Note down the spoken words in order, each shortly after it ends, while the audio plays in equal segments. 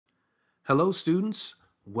Hello students,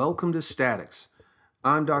 welcome to Statics.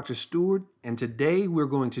 I'm Dr. Stewart, and today we're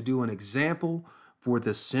going to do an example for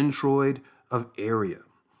the centroid of area.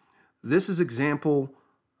 This is example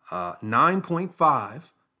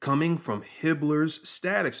 9.5 coming from Hibbler's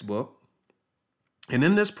statics book. And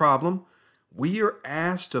in this problem, we are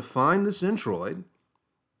asked to find the centroid,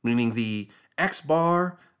 meaning the x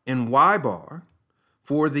bar and y bar,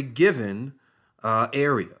 for the given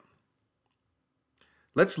area.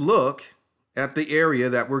 Let's look at the area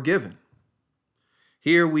that we're given.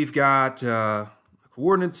 Here we've got a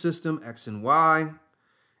coordinate system, x and y.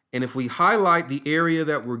 And if we highlight the area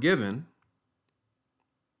that we're given,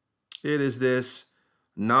 it is this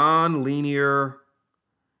nonlinear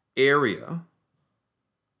area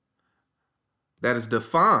that is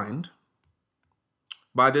defined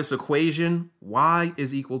by this equation, y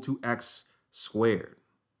is equal to x squared.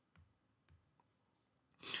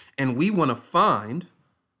 And we want to find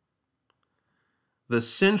the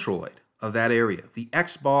centroid of that area, the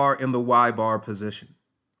x bar and the y bar position.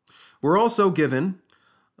 We're also given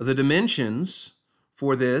the dimensions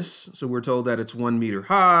for this. So we're told that it's 1 meter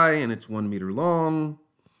high and it's 1 meter long.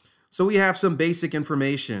 So we have some basic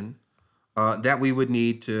information that we would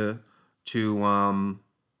need to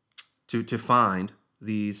find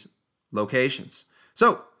these locations.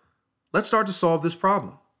 So let's start to solve this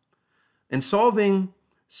problem. In solving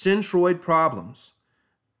centroid problems,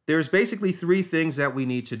 there's basically three things that we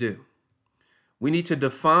need to do. We need to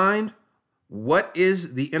define what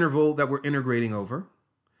is the interval that we're integrating over.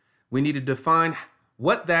 We need to define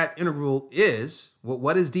what that interval is.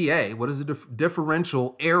 What is dA? What is the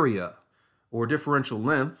differential area or differential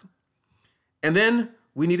length? And then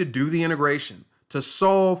we need to do the integration to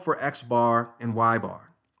solve for x bar and y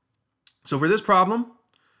bar. So for this problem,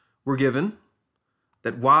 we're given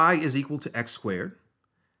that y is equal to x squared.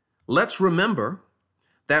 Let's remember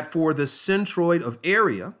that for the centroid of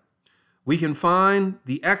area, we can find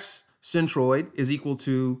the x centroid is equal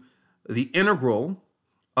to the integral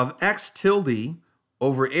of x tilde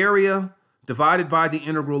over area divided by the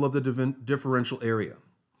integral of the differential area.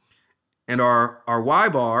 And our y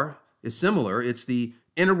bar is similar. It's the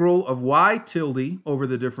integral of y tilde over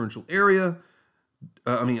the differential area,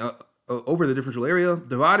 over the differential area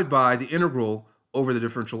divided by the integral over the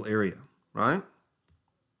differential area, right?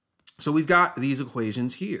 So we've got these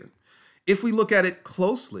equations here. If we look at it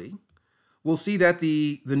closely, we'll see that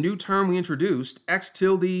the new term we introduced, x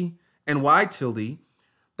tilde and y tilde,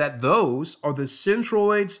 that those are the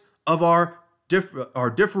centroids of our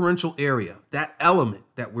differential area, that element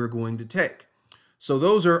that we're going to take. So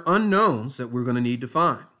those are unknowns that we're going to need to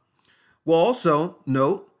find. We'll also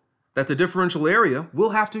note that the differential area,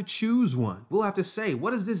 we'll have to choose one. We'll have to say,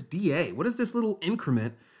 what is this dA? What is this little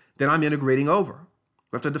increment that I'm integrating over?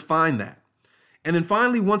 We have to define that. And then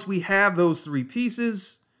finally, once we have those three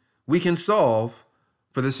pieces, we can solve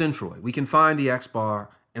for the centroid. We can find the x bar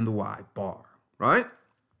and the y bar, right?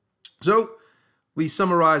 So we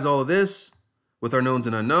summarize all of this with our knowns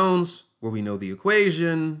and unknowns, where we know the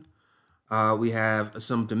equation. We have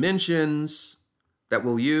some dimensions that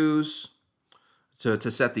we'll use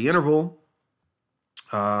to set the interval.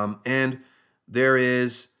 And there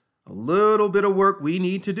is a little bit of work we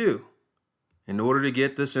need to do in order to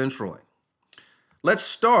get the centroid. Let's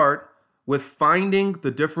start with finding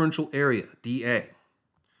the differential area, dA.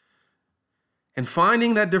 And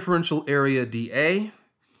finding that differential area, dA,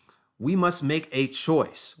 we must make a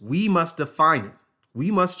choice. We must define it.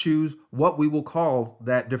 We must choose what we will call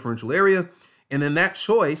that differential area, and then that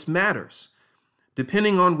choice matters.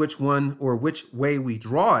 Depending on which one or which way we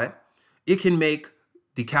draw it, it can make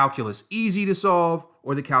the calculus easy to solve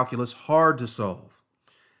or the calculus hard to solve.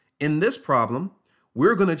 In this problem,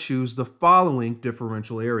 we're going to choose the following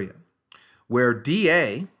differential area, where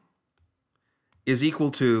dA is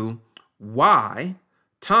equal to y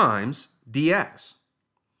times dx.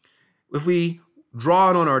 If we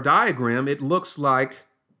draw it on our diagram, it looks like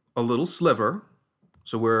a little sliver.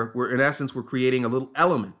 So we're in essence, we're creating a little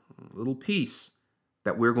element, a little piece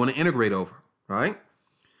that we're going to integrate over, right?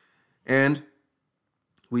 And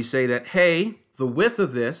we say that, hey, the width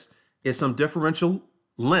of this is some differential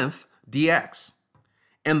length dx.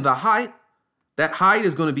 And the height, that height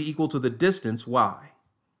is going to be equal to the distance y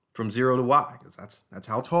from 0 to y, because that's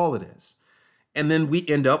how tall it is. And then we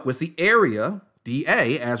end up with the area,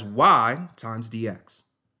 dA, as y times dx,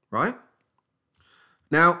 right?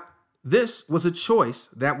 Now, this was a choice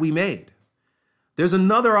that we made. There's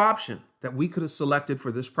another option that we could have selected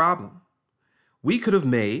for this problem. We could have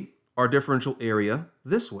made our differential area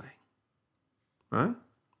this way, right?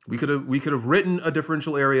 We could have written a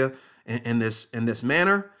differential area in this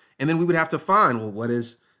manner, and then we would have to find, well, what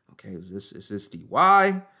is Okay, is this dy?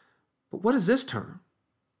 But what is this term?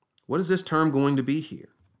 What is this term going to be here?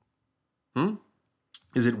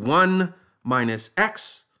 Is it 1 minus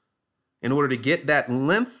x in order to get that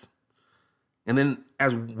length? And then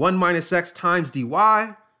as 1 minus x times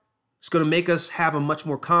dy, it's going to make us have a much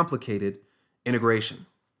more complicated integration.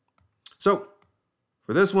 So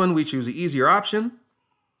for this one, we choose the easier option.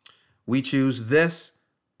 We choose this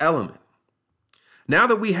element. Now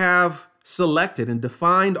that we have selected and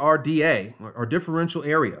defined our dA, our differential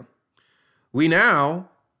area, we now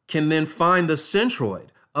can then find the centroid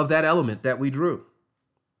of that element that we drew.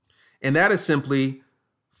 And that is simply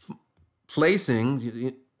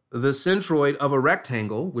placing the centroid of a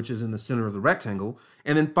rectangle, which is in the center of the rectangle,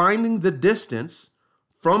 and then finding the distance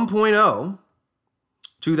from point O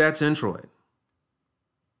to that centroid.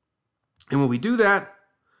 And when we do that,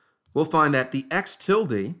 we'll find that the x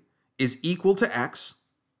tilde is equal to x,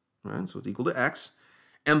 right? So it's equal to x,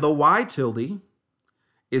 and the y tilde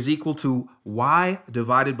is equal to y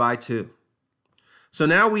divided by 2. So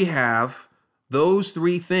now we have those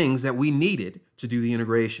three things that we needed to do the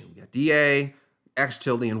integration. We got dA, x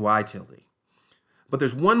tilde, and y tilde. But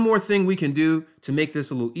there's one more thing we can do to make this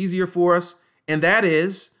a little easier for us, and that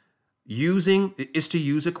is to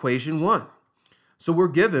use equation 1. So we're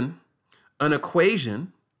given an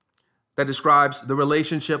equation that describes the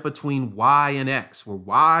relationship between y and x, where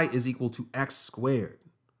y is equal to x squared.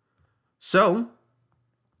 So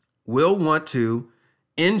we'll want to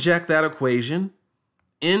inject that equation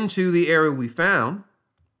into the area we found.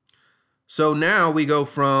 So now we go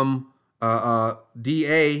from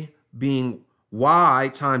dA being y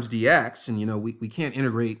times dx, and we can't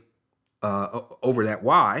integrate over that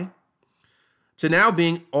y, to now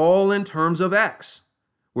being all in terms of x,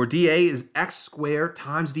 where dA is x squared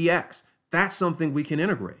times dx. That's something we can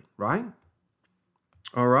integrate, right?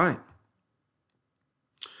 All right.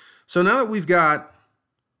 So now that we've got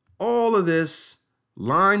all of this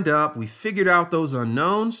lined up, we figured out those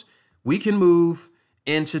unknowns, we can move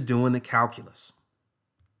into doing the calculus.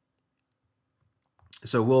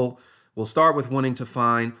 So we'll start with wanting to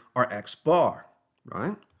find our x bar,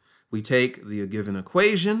 right? We take the given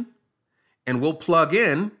equation and we'll plug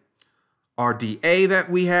in our dA that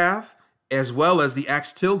we have as well as the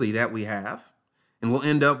x tilde that we have, and we'll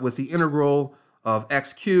end up with the integral of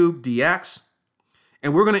x cubed dx.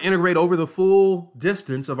 And we're going to integrate over the full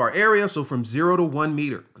distance of our area, so from 0 to 1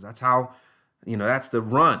 meter, because that's how, that's the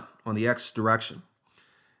run on the x direction.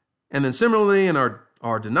 And then similarly, in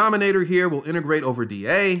our denominator here, we'll integrate over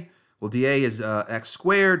dA. Well, dA is x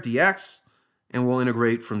squared dx, and we'll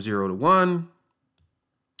integrate from 0 to 1.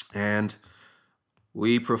 And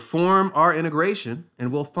we perform our integration,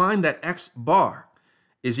 and we'll find that x bar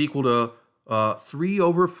is equal to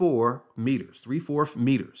 3/4 meters, 3/4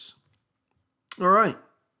 meters. All right,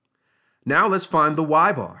 now let's find the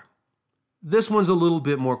y bar. This one's a little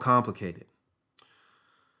bit more complicated.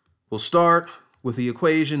 We'll start with the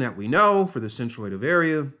equation that we know for the centroid of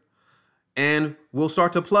area, and we'll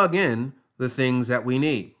start to plug in the things that we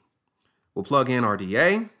need. We'll plug in our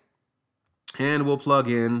dA, and we'll plug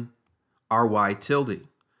in our y tilde.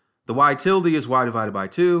 The y tilde is y divided by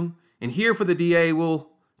 2, and here for the dA, we'll,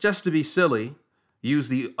 just to be silly, use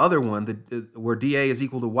the other one, where dA is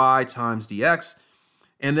equal to y times dx,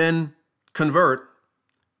 and then convert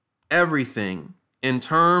everything in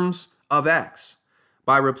terms of x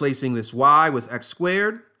by replacing this y with x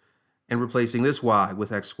squared and replacing this y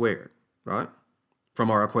with x squared, right, from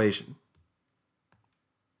our equation.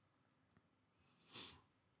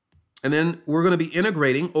 And then we're going to be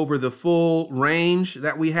integrating over the full range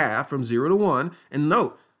that we have from 0 to 1. And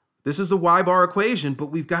note, this is the y bar equation, but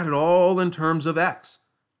we've got it all in terms of x.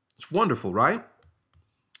 It's wonderful, right?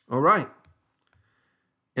 All right.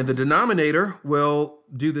 And the denominator will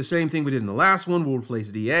do the same thing we did in the last one. We'll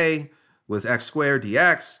replace dA with x squared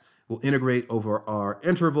dx. We'll integrate over our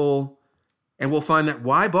interval, and we'll find that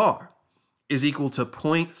y bar is equal to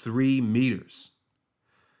 0.3 meters.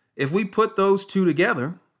 If we put those two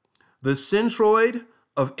together, the centroid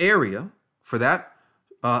of area for that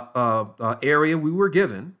area we were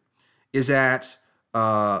given is at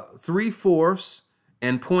 3/4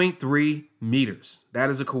 and 0.3 meters. That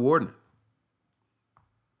is a coordinate.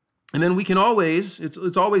 And then we can always,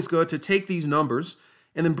 it's always good to take these numbers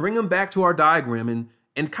and then bring them back to our diagram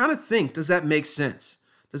and kind of think, does that make sense?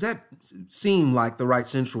 Does that seem like the right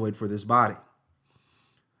centroid for this body?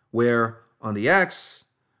 Where on the x,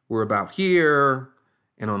 we're about here,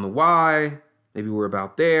 and on the y, maybe we're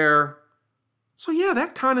about there. So yeah,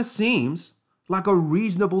 that kind of seems like a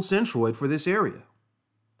reasonable centroid for this area.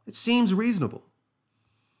 It seems reasonable.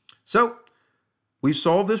 So we've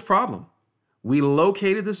solved this problem. we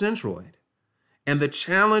located the centroid. And the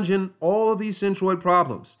challenge in all of these centroid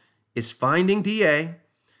problems is finding dA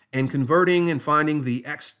and converting and finding the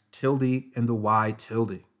x tilde and the y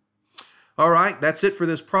tilde. All right, that's it for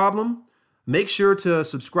this problem. Make sure to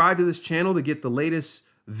subscribe to this channel to get the latest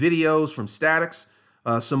videos from statics.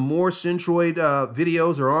 Some more centroid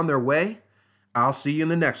videos are on their way. I'll see you in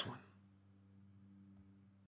the next one.